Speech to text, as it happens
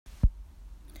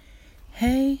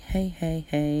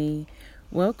Hey.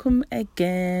 Welcome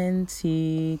again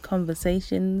to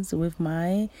Conversations with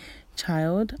my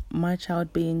child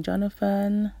being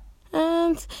Jonathan.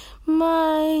 And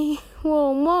my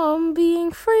mom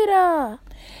being Frida.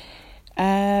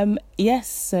 Yes,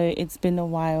 so it's been a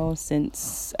while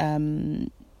since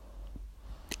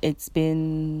it's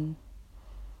been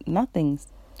nothing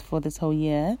for this whole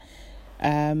year.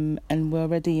 And we're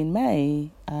already in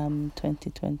May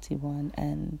 2021,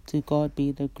 and to God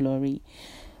be the glory.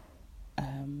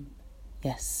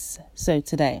 Yes, so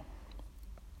today,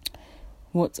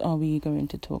 what are we going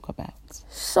to talk about?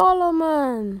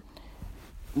 Solomon.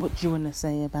 What do you want to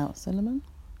say about Solomon?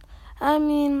 I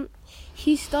mean,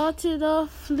 he started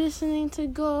off listening to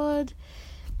God,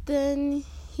 then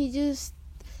he just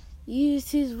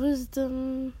used his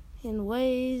wisdom in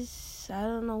ways. I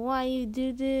don't know why he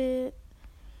did it.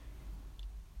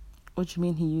 What do you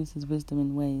mean he used his wisdom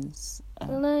in ways?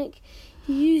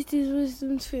 He used his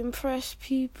wisdom to impress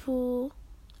people.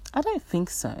 I don't think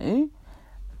so.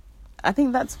 I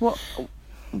think that's what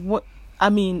I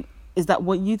mean, is that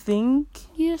what you think?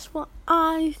 Yes, what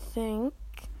I think.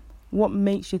 What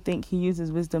makes you think he uses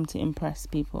wisdom to impress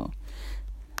people?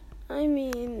 I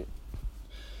mean,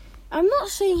 I'm not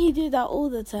saying he did that all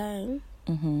the time.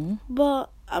 Mm-hmm. But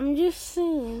I'm just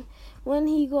saying, when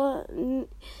he got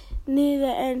near the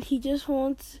end, he just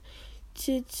wants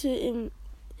to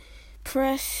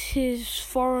impress his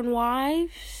foreign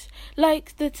wives.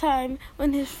 Like the time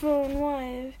when his foreign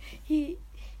wife, he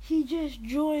just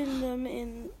joined them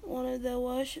in one of their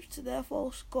worship to their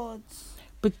false gods.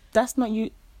 But that's not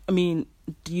you. I mean,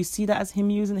 do you see that as him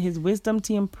using his wisdom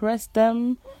to impress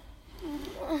them?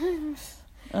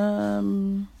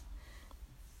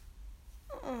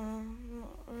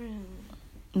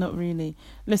 Not really.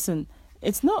 Listen,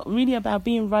 it's not really about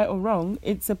being right or wrong.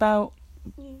 It's about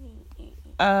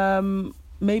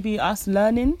maybe us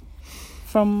learning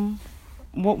from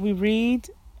what we read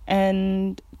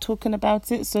and talking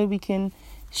about it so we can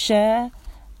share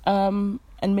and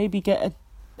maybe get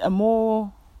a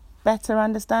more better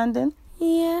understanding.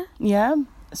 Yeah.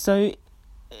 So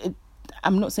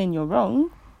I'm not saying you're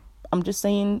wrong. I'm just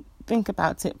saying think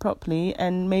about it properly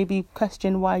and maybe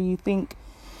question why you think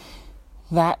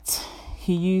that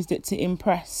he used it to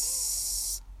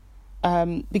impress.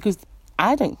 Because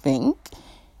I don't think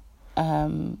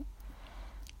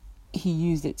he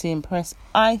used it to impress.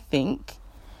 I think,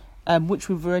 which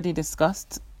we've already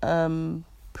discussed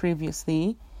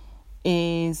previously,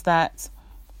 is that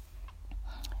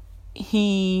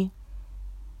he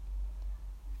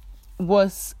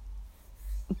was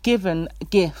given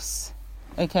gifts,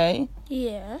 okay?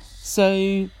 Yes.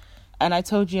 So, and I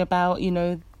told you about,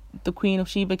 the Queen of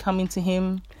Sheba coming to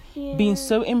him, being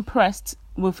so impressed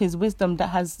with his wisdom that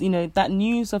has, that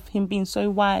news of him being so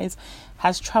wise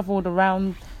has traveled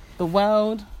around the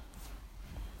world.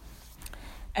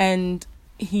 And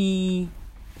he,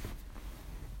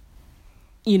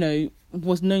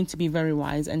 was known to be very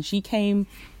wise. And she came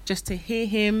just to hear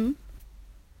him.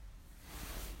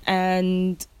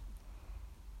 And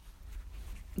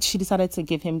she decided to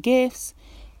give him gifts.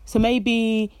 So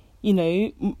maybe,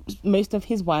 most of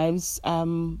his wives,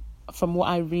 from what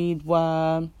I read,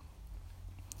 were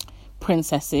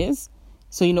princesses.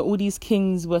 So, all these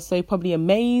kings were so probably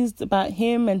amazed about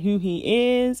him and who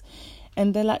he is.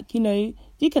 And they're like,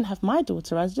 you can have my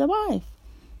daughter as your wife.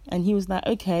 And he was like,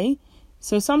 okay.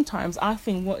 So sometimes I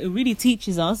think what it really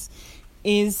teaches us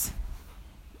is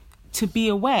to be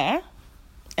aware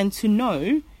and to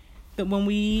know that when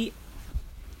we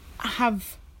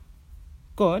have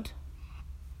God,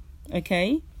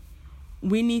 okay,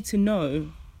 we need to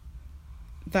know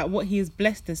that what he has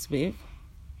blessed us with,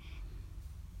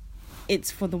 it's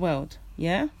for the world,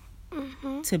 yeah?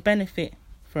 Mm-hmm. To benefit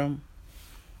from.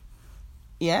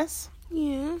 Yes?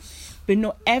 Yes. But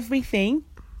not everything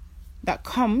that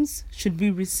comes should we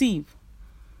receive.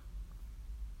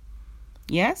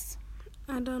 Yes?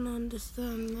 I don't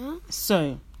understand that.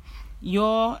 So,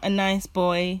 you're a nice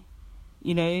boy,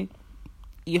 you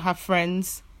have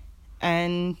friends,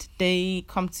 and they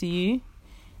come to you,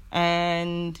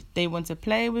 and they want to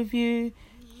play with you.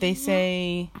 They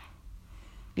say,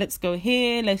 let's go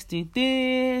here, let's do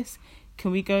this.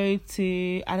 Can we go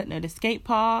to, the skate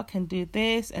park and do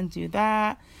this and do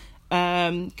that?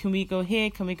 Can we go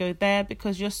here? Can we go there?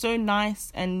 Because you're so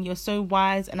nice and you're so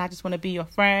wise and I just want to be your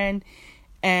friend.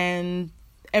 And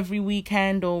every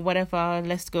weekend or whatever,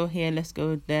 let's go here, let's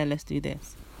go there, let's do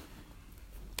this.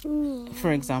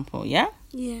 For example, yeah?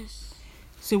 Yes.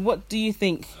 So what do you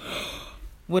think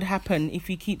would happen if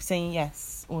you keep saying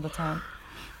yes all the time?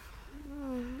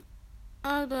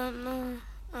 I don't know.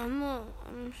 I'm not.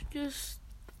 I'm just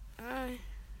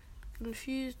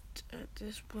confused at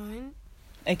this point.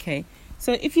 Okay,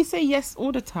 so if you say yes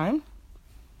all the time,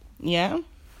 yeah,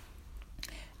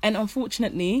 and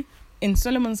unfortunately, in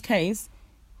Solomon's case,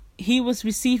 he was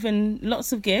receiving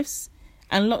lots of gifts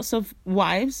and lots of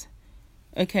wives,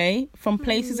 okay, from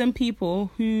places and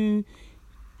people who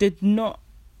did not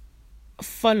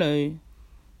follow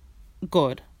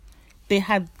God. They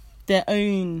had their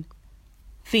own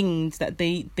things that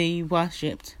they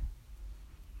worshipped.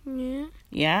 Yeah.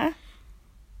 Yeah?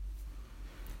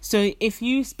 So if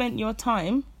you spent your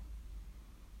time,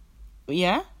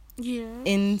 yeah,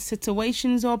 in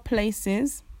situations or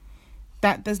places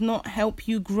that does not help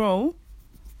you grow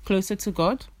closer to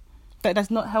God, that does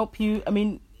not help you, I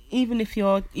mean, even if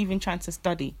you're even trying to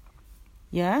study,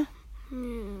 yeah?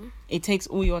 It takes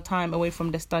all your time away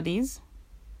from the studies,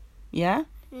 yeah?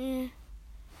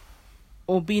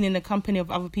 Or being in the company of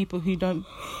other people who don't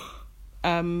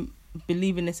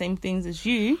believe in the same things as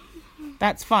you,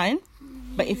 that's fine.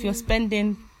 But if you're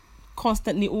spending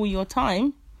constantly all your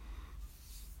time,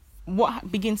 what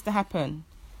begins to happen?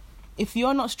 If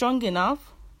you're not strong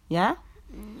enough, yeah,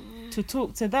 to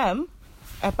talk to them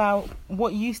about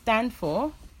what you stand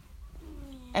for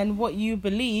and what you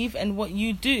believe and what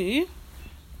you do,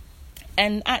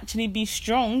 and actually be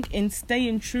strong in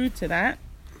staying true to that,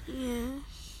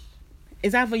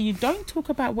 it's either you don't talk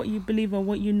about what you believe or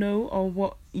what you know or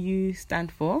what you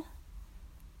stand for,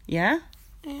 yeah,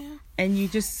 and you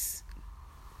just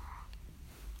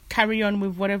carry on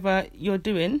with whatever you're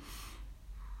doing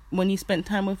when you spend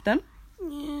time with them,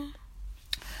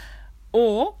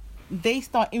 or they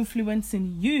start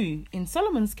influencing you. In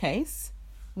Solomon's case,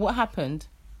 what happened?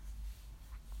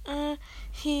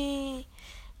 He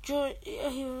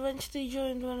eventually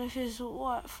joined one of his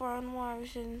foreign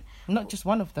wives, and Not just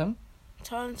one of them.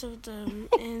 tons of them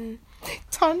in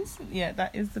Tons? Yeah,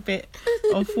 that is a bit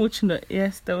unfortunate.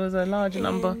 Yes, there was a large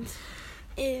number.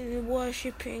 in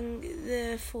worshipping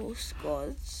the false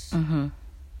gods.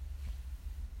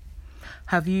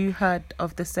 Have you heard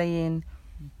of the saying,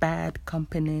 bad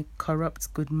company corrupts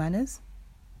good manners?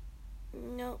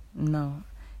 No.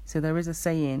 So there is a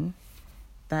saying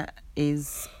that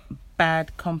is,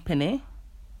 bad company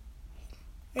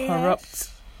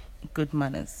corrupts good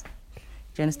manners.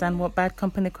 Do you understand what bad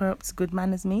company corrupts good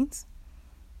manners means?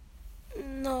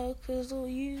 No, because all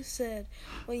you said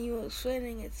when you were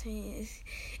explaining it to me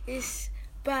is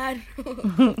bad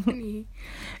company.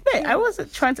 No, I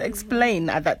wasn't trying to explain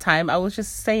at that time. I was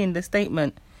just saying the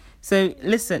statement. So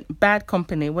listen, bad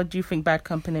company. What do you think bad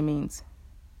company means?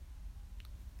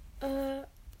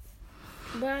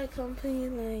 Bad company,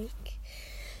 like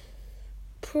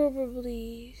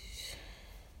probably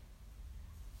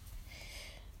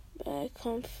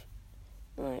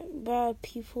bad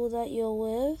people that you're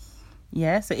with.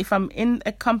 Yeah, so if I'm in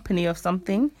a company of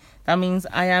something, that means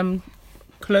I am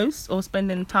close or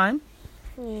spending time.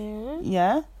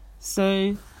 Yeah.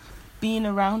 So being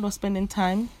around or spending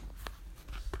time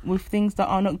with things that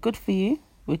are not good for you,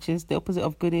 which is the opposite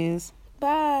of good, is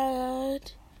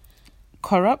bad.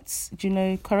 Corrupts. Do you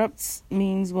know corrupts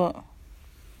means what?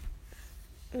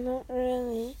 Not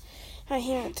really. I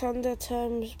hear it on the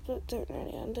terms, but don't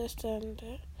really understand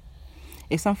it.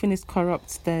 If something is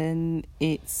corrupt, then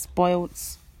it's spoiled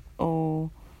or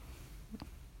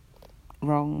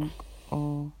wrong,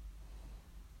 or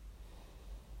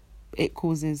it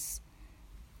causes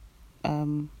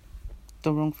the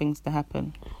wrong things to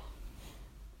happen,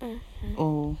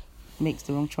 or makes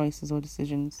the wrong choices or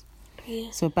decisions.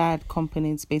 So bad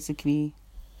company basically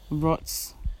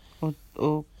rots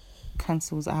or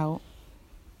cancels out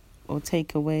or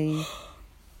take away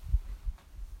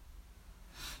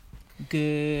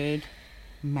good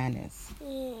manners.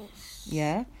 Yes.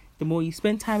 Yeah? The more you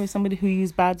spend time with somebody who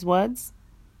uses bad words,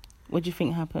 what do you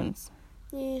think happens?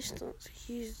 You start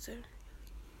to use them.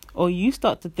 Or you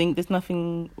start to think there's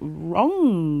nothing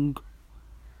wrong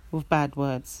with bad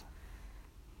words.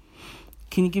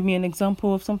 Can you give me an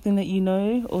example of something that you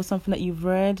know or something that you've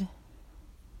read?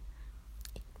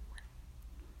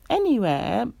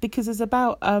 Anywhere, because it's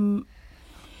about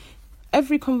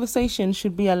every conversation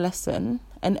should be a lesson,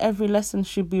 and every lesson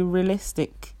should be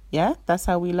realistic. Yeah, that's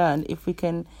how we learn. If we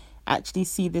can actually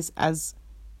see this as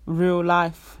real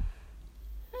life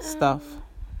stuff.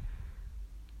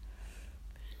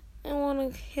 I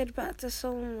want to head back to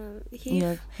Solomon.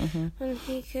 When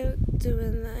he kept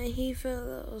doing that, he felt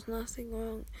there was nothing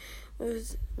wrong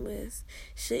with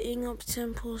setting up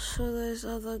temples for those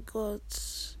other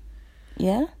gods.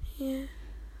 Yeah? Yeah.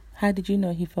 How did you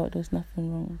know he felt there was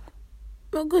nothing wrong?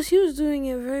 Because he was doing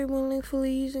it very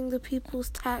willingly, using the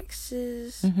people's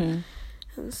taxes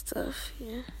and stuff.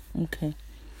 Yeah. Okay.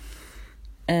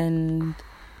 And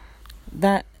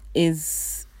that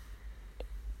is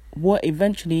what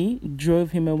eventually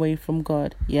drove him away from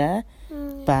God. Yeah?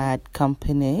 Bad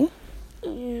company.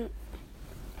 Yeah.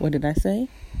 What did I say?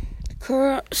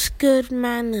 Corrupts good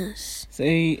manners. So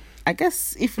I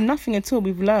guess if nothing at all,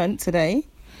 we've learned today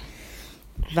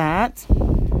that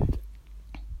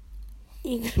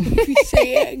You can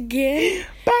say it again.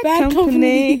 bad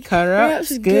company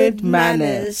corrupts good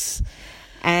manners.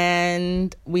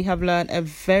 And we have learned a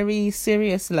very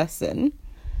serious lesson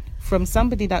from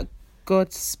somebody that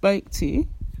God spoke to.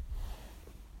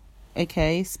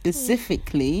 Okay,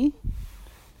 specifically.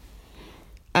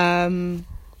 And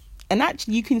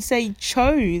actually you can say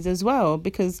chose as well,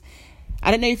 because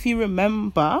I don't know if you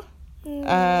remember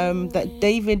that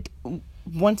David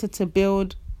wanted to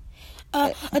build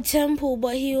a temple,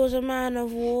 but he was a man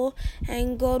of war,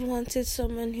 and God wanted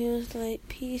someone who was like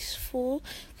peaceful,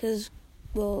 because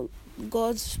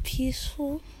God's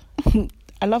peaceful.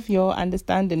 I love your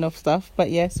understanding of stuff, but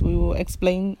yes, we will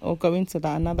explain or go into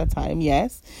that another time.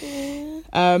 Yes.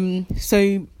 Yeah.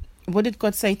 So what did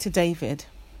God say to David?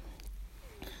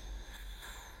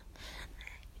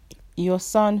 Your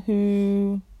son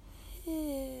who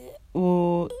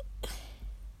will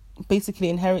basically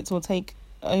inherit or take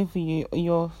over you,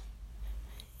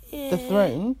 the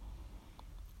throne,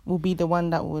 will be the one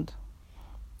that would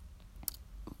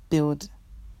build.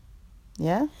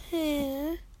 Yeah?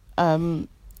 Yeah.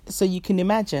 So you can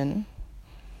imagine,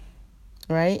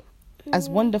 right? As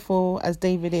wonderful as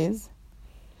David is,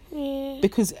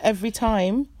 because every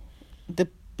time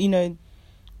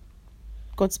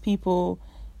God's people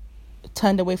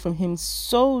turned away from him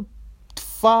so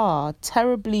far,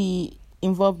 terribly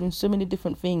involved in so many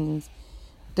different things,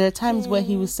 there are times where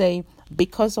he will say,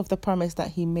 because of the promise that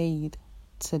he made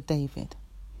to David.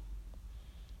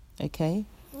 Okay?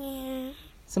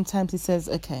 Sometimes he says,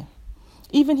 okay.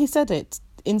 Even he said it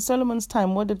in Solomon's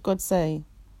time. What did God say?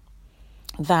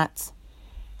 That,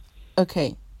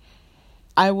 okay,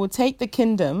 I will take the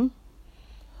kingdom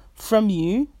from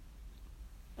you,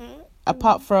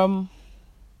 apart from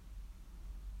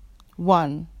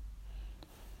one.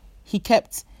 He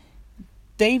kept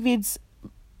David's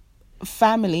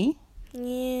family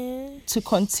to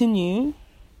continue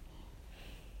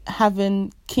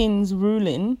having kings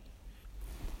ruling,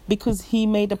 because he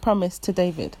made a promise to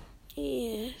David.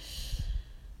 Yes.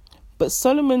 But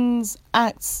Solomon's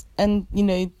acts and,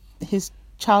 his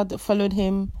child that followed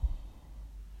him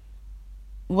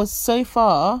was so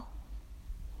far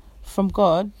from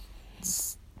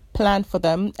God's plan for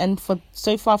them, and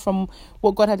so far from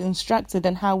what God had instructed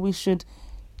and how we should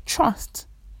trust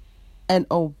and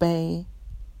obey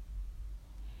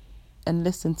and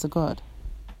listen to God,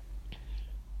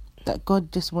 that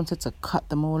God just wanted to cut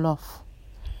them all off.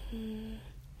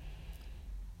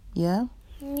 Yeah?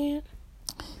 Yeah.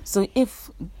 So if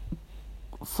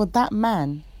for that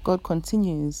man, God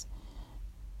continues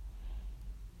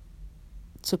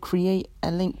to create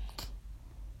a link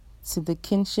to the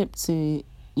kinship, to,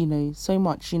 so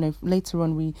much, later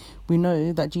on we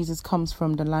know that Jesus comes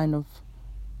from the line of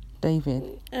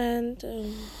David. And,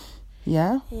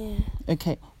 yeah? Yeah.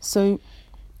 Okay, so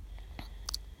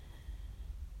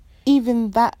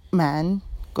even that man,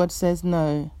 God says,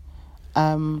 no,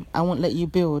 I won't let you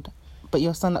build, but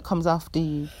your son that comes after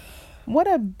you. What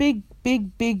a big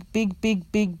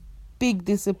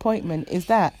disappointment is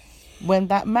that when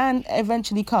that man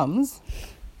eventually comes.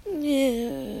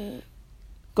 Yeah.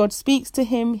 God speaks to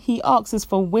him, he asks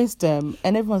for wisdom,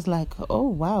 and everyone's like, oh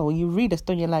wow, you read the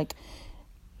story, you're like,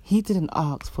 he didn't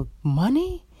ask for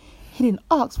money, he didn't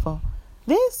ask for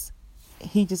this,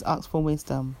 he just asked for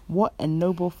wisdom. What a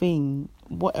noble thing,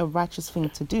 what a righteous thing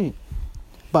to do.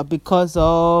 But because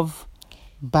of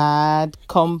bad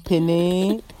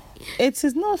company, it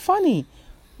is not funny.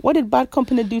 What did bad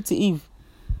company do to Eve?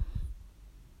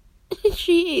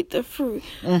 She ate the fruit.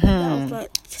 Mm-hmm. That was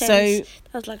like 10, so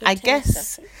that was like I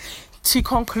guess to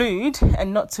conclude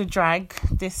and not to drag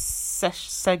this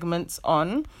segment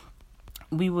on,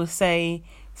 we will say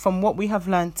from what we have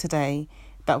learned today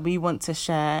that we want to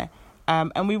share,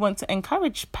 and we want to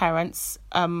encourage parents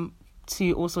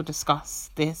to also discuss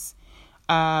this,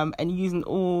 and using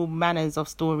all manners of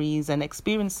stories and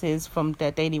experiences from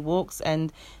their daily walks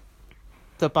and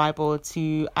the Bible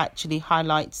to actually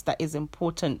highlight that is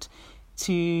important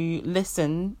to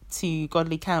listen to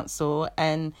godly counsel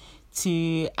and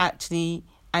to actually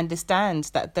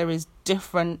understand that there is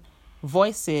different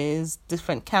voices,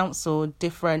 different counsel,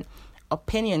 different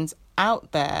opinions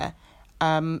out there,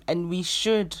 and we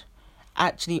should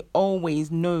actually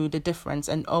always know the difference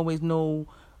and always know,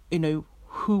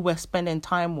 who we're spending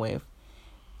time with,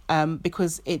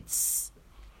 because it's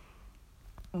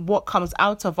what comes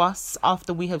out of us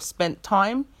after we have spent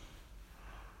time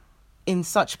in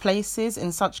such places,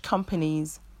 in such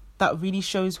companies, that really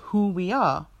shows who we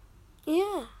are.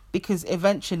 Yeah. Because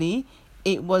eventually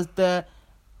it was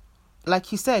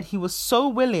like you said, he was so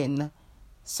willing.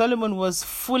 Solomon was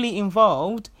fully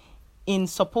involved in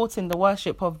supporting the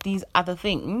worship of these other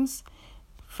things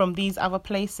from these other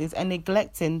places and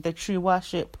neglecting the true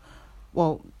worship,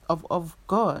 of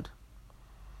God.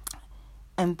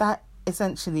 And that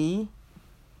essentially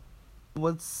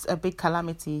was a big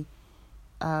calamity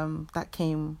that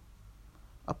came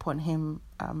upon him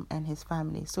and his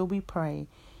family. So we pray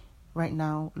right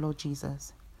now, Lord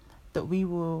Jesus, that we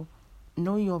will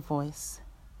know your voice,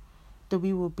 that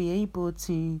we will be able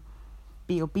to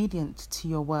be obedient to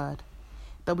your word,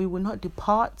 that we will not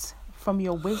depart from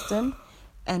your wisdom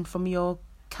and from your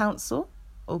counsel,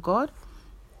 oh God.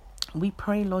 We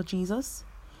pray, Lord Jesus,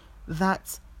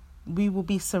 that we will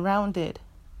be surrounded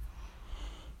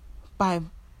by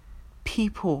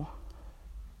people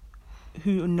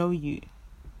who know you.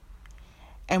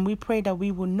 And we pray that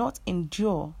we will not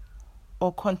endure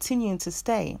or continue to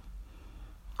stay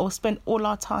or spend all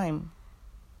our time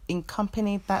in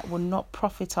company that will not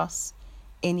profit us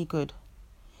any good.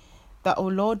 That, oh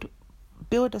Lord,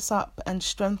 build us up and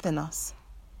strengthen us,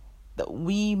 that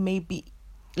we may be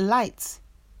light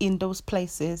in those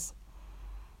places.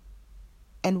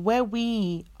 And where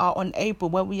we are unable,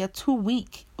 where we are too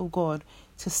weak, oh God,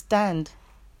 to stand,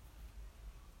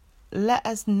 let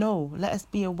us know, let us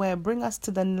be aware, bring us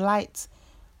to the light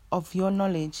of your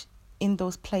knowledge in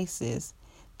those places,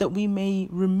 that we may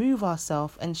remove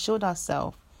ourselves and shield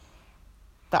ourselves,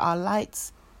 that our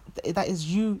light, that is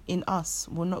you in us,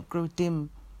 will not grow dim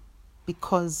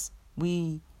because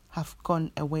we have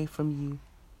gone away from you.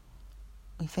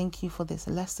 We thank you for this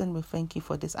lesson. We thank you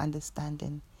for this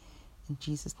understanding. In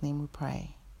Jesus' name we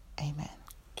pray. Amen.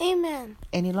 Amen.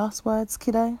 Any last words,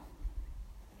 kiddo?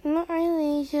 Not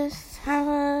really. Just have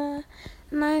a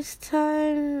nice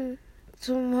time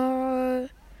tomorrow.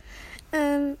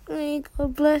 And may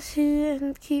God bless you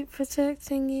and keep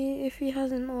protecting you if he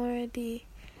hasn't already.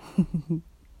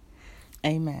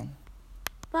 Amen.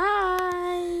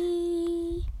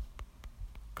 Bye.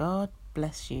 God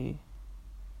bless you.